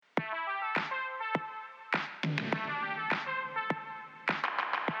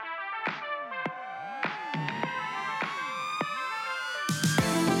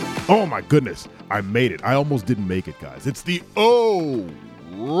Oh my goodness, I made it. I almost didn't make it, guys. It's the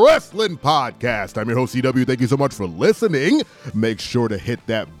Wrestling Podcast. I'm your host, CW. Thank you so much for listening. Make sure to hit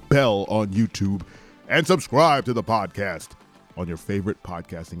that bell on YouTube and subscribe to the podcast on your favorite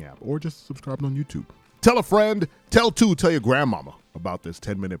podcasting app, or just subscribe on YouTube. Tell a friend, tell your grandmama about this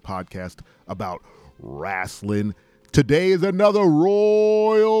 10-minute podcast about wrestling. Today is another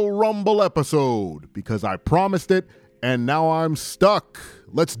Royal Rumble episode because I promised it and now I'm stuck.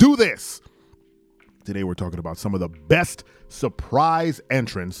 Let's do this. Today we're talking about some of the best surprise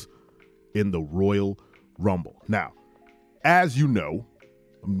entrants in the Royal Rumble. Now, as you know,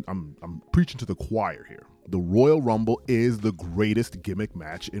 I'm preaching to the choir here. The Royal Rumble is the greatest gimmick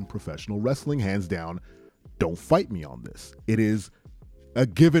match in professional wrestling, hands down. Don't fight me on this. It is a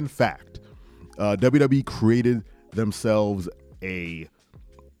given fact. WWE created themselves a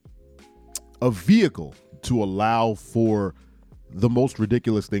vehicle to allow for the most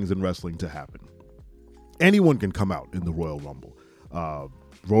ridiculous things in wrestling to happen. Anyone can come out in the Royal Rumble.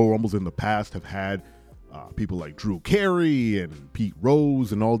 Royal Rumbles in the past have had people like Drew Carey and Pete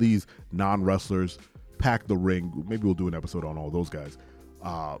Rose and all these non-wrestlers pack the ring. Maybe we'll do an episode on all those guys.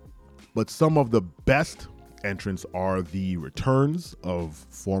 But some of the best entrants are the returns of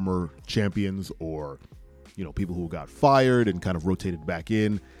former champions, or people who got fired and kind of rotated back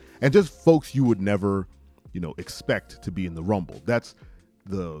in, and just folks you would never expect to be in the Rumble. That's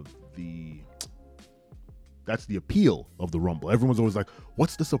the appeal of the Rumble. Everyone's always like,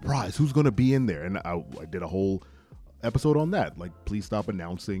 what's the surprise? Who's going to be in there? And I did a whole episode on that. Like, please stop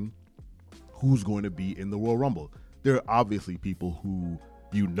announcing who's going to be in the Royal Rumble. There are obviously people who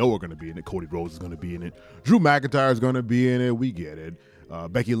are going to be in it. Cody Rhodes is going to be in it. Drew McIntyre is going to be in it. We get it.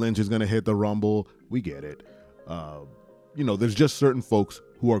 Becky Lynch is going to hit the Rumble. We get it. There's just certain folks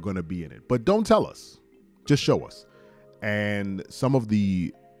who are going to be in it. But don't tell us. Just show us. And some of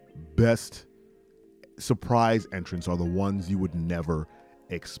the best surprise entrants are the ones you would never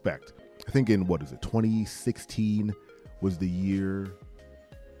expect. I think in 2016 was the year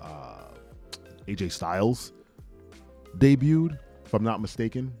AJ Styles debuted, if I'm not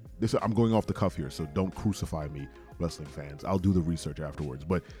mistaken. I'm going off the cuff here, so don't crucify me, wrestling fans. I'll do the research afterwards.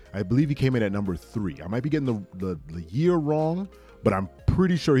 But I believe he came in at number 3. I might be getting the year wrong, but I'm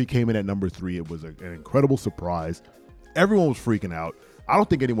pretty sure he came in at number 3. It was an incredible surprise. Everyone was freaking out. I don't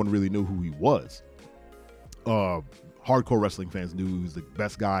think anyone really knew who he was. Hardcore wrestling fans knew he was the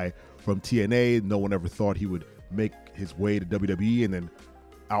best guy from TNA. No one ever thought he would make his way to WWE, and then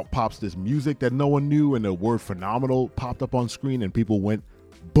out pops this music that no one knew, and the word phenomenal popped up on screen, and people went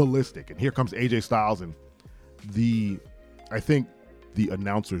ballistic. And here comes AJ Styles, and I think the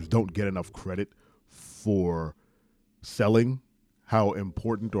announcers don't get enough credit for selling how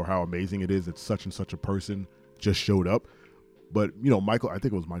important or how amazing it is that such and such a person just showed up. But I think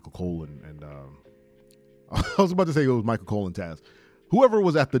it was Michael Cole and I was about to say it was Michael Cole and Taz. Whoever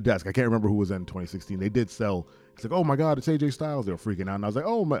was at the desk, I can't remember who was in 2016. They did sell. It's like, oh my God, it's AJ Styles. They were freaking out, and I was like,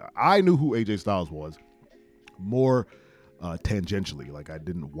 oh my! I knew who AJ Styles was, more tangentially. Like, I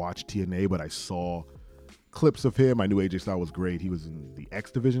didn't watch TNA, but I saw clips of him. I knew AJ Styles was great. He was in the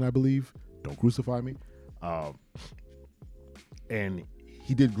X division, I believe. Don't crucify me. And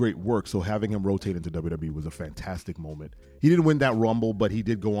he did great work. So having him rotate into WWE was a fantastic moment. He didn't win that Rumble, but he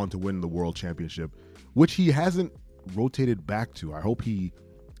did go on to win the World Championship, which he hasn't rotated back to. I hope he's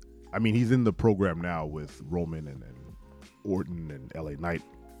in the program now with Roman and Orton and LA Knight,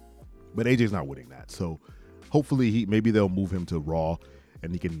 but AJ's not winning that. So hopefully maybe they'll move him to Raw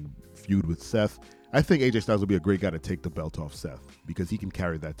and he can feud with Seth. I think AJ Styles will be a great guy to take the belt off Seth because he can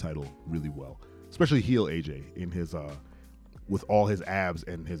carry that title really well, especially heel AJ in his with all his abs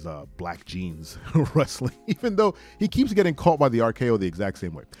and his black jeans wrestling, even though he keeps getting caught by the RKO the exact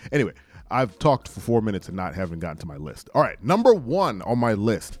same way. Anyway, I've talked for 4 minutes and haven't gotten to my list. All right, number 1 on my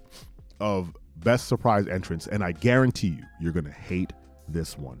list of best surprise entrants, and I guarantee you're going to hate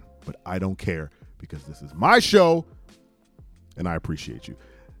this one, but I don't care because this is my show and I appreciate you.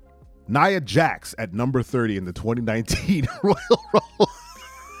 Nia Jax at number 30 in the 2019 Royal Rumble.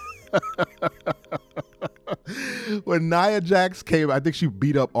 When Nia Jax came, I think she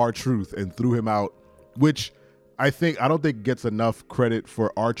beat up R-Truth and threw him out, which I don't think gets enough credit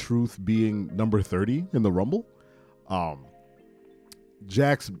for R-Truth being number 30 in the Rumble.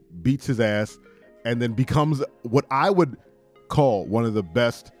 Jax beats his ass and then becomes what I would call one of the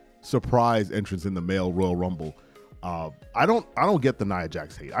best surprise entrants in the male Royal Rumble. I don't get the Nia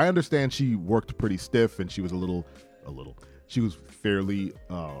Jax hate. I understand she worked pretty stiff and she was she was fairly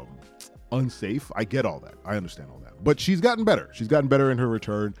unsafe. I get all that. I understand all that. But she's gotten better. She's gotten better in her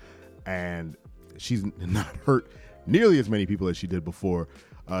return, and she's not hurt nearly as many people as she did before.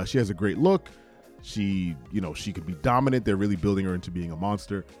 She has a great look. She could be dominant. They're really building her into being a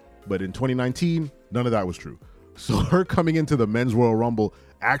monster. But in 2019, none of that was true. So her coming into the Men's Royal Rumble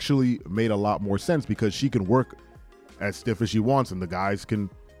actually made a lot more sense because she can work as stiff as she wants, and the guys can,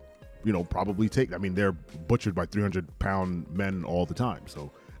 probably take. I mean, they're butchered by 300-pound men all the time.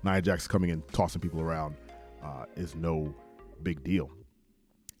 So Nia Jax coming in, tossing people around is no big deal.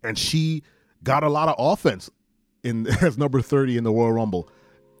 And she got a lot of offense as number 30 in the Royal Rumble.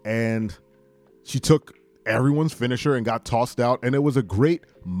 And she took everyone's finisher and got tossed out, and it was a great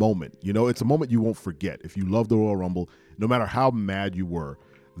moment. It's a moment you won't forget. If you love the Royal Rumble, no matter how mad you were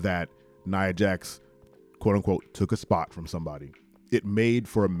that Nia Jax, quote unquote, took a spot from somebody, it made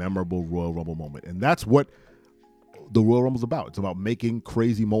for a memorable Royal Rumble moment. And that's what the Royal Rumble's about. It's about making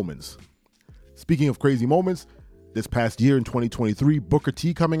crazy moments. Speaking of crazy moments, this past year in 2023, Booker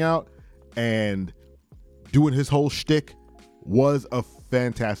T coming out and doing his whole shtick was a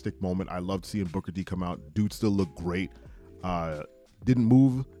fantastic moment. I loved seeing Booker T come out. Dude still looked great. Didn't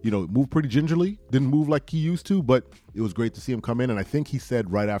move, move pretty gingerly. Didn't move like he used to, but it was great to see him come in. And I think he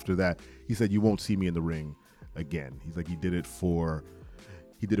said right after that, he said, "You won't see me in the ring again." He's like, he did it for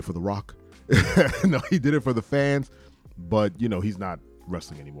The Rock. No, he did it for the fans, but he's not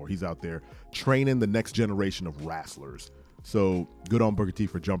wrestling anymore. He's out there training the next generation of wrestlers. So good on Booker T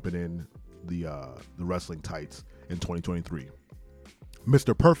for jumping in the wrestling tights in 2023.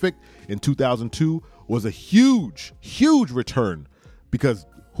 Mr. Perfect in 2002 was a huge, huge return, because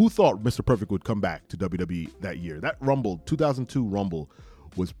who thought Mr. Perfect would come back to WWE that year? That Rumble, 2002 Rumble,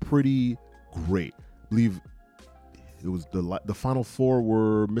 was pretty great. I believe it was the final four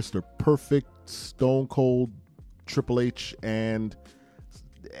were Mr. Perfect, Stone Cold, Triple H, and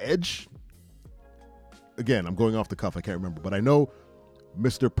Edge. Again, I'm going off the cuff. I can't remember, but I know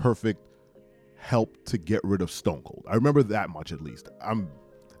Mr. Perfect helped to get rid of Stone Cold. I remember that much, at least. I'm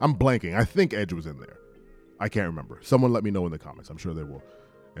blanking. I think Edge was in there. I can't remember. Someone let me know in the comments. I'm sure they will.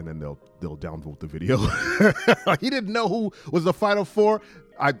 And then they'll downvote the video. He didn't know who was the final four.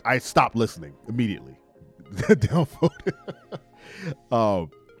 I stopped listening immediately. Downvote.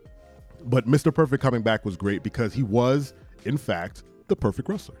 But Mr. Perfect coming back was great because he was, in fact, the perfect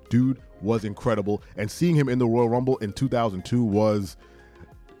wrestler. Dude was incredible. And seeing him in the Royal Rumble in 2002 was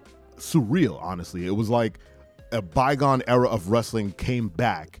surreal, honestly. It was like a bygone era of wrestling came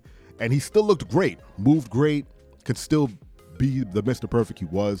back, and he still looked great, moved great, could still be the Mr. Perfect he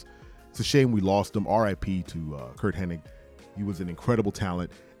was. It's a shame we lost him. R.I.P. to Kurt Hennig. He was an incredible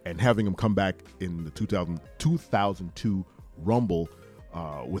talent, and having him come back in the 2002 Rumble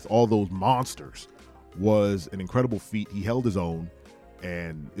with all those monsters was an incredible feat. He held his own,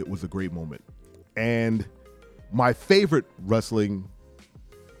 and it was a great moment. And my favorite wrestling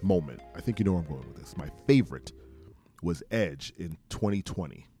moment, I think you know where I'm going with this, my favorite was Edge in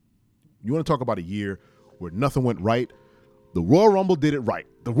 2020. You want to talk about a year where nothing went right? The Royal Rumble did it right.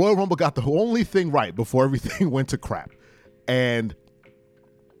 The Royal Rumble got the only thing right before everything went to crap. And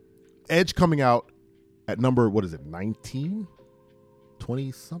Edge coming out at number, 19?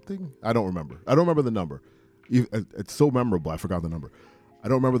 20-something? I don't remember. I don't remember the number. It's so memorable, I forgot the number. I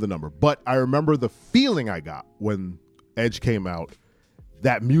don't remember the number. But I remember the feeling I got when Edge came out.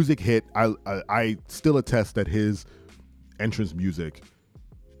 That music hit. I still attest that his entrance music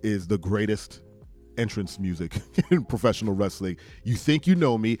is the greatest entrance music in professional wrestling. You think you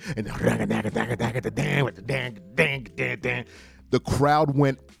know me, and the crowd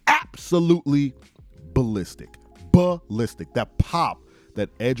went absolutely ballistic. That pop that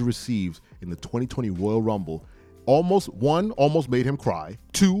Edge receives in the 2020 Royal Rumble, almost made him cry.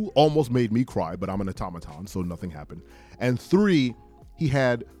 2, almost made me cry, but I'm an automaton, so nothing happened. And 3, he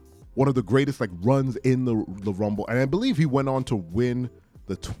had one of the greatest runs in the Rumble, and I believe he went on to win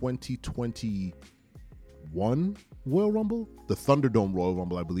the 2021 Royal Rumble, the Thunderdome Royal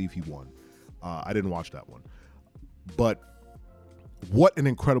Rumble. I believe he won. I didn't watch that one, but what an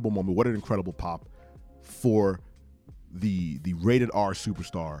incredible moment! What an incredible pop for the rated R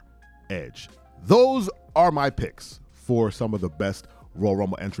superstar Edge. Those are my picks for some of the best Royal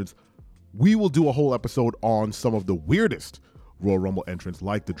Rumble entrants. We will do a whole episode on some of the weirdest Royal Rumble entrants,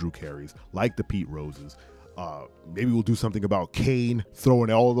 like the Drew Carey's, like the Pete Roses. Maybe we'll do something about Kane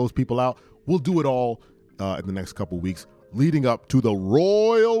throwing all of those people out. We'll do it all in the next couple weeks leading up to the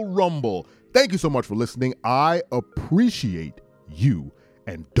Royal Rumble. Thank you so much for listening. I appreciate you,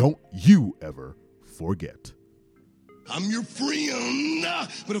 and don't you ever forget. I'm your friend,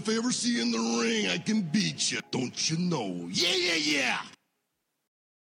 but if I ever see you in the ring, I can beat you. Don't you know? Yeah.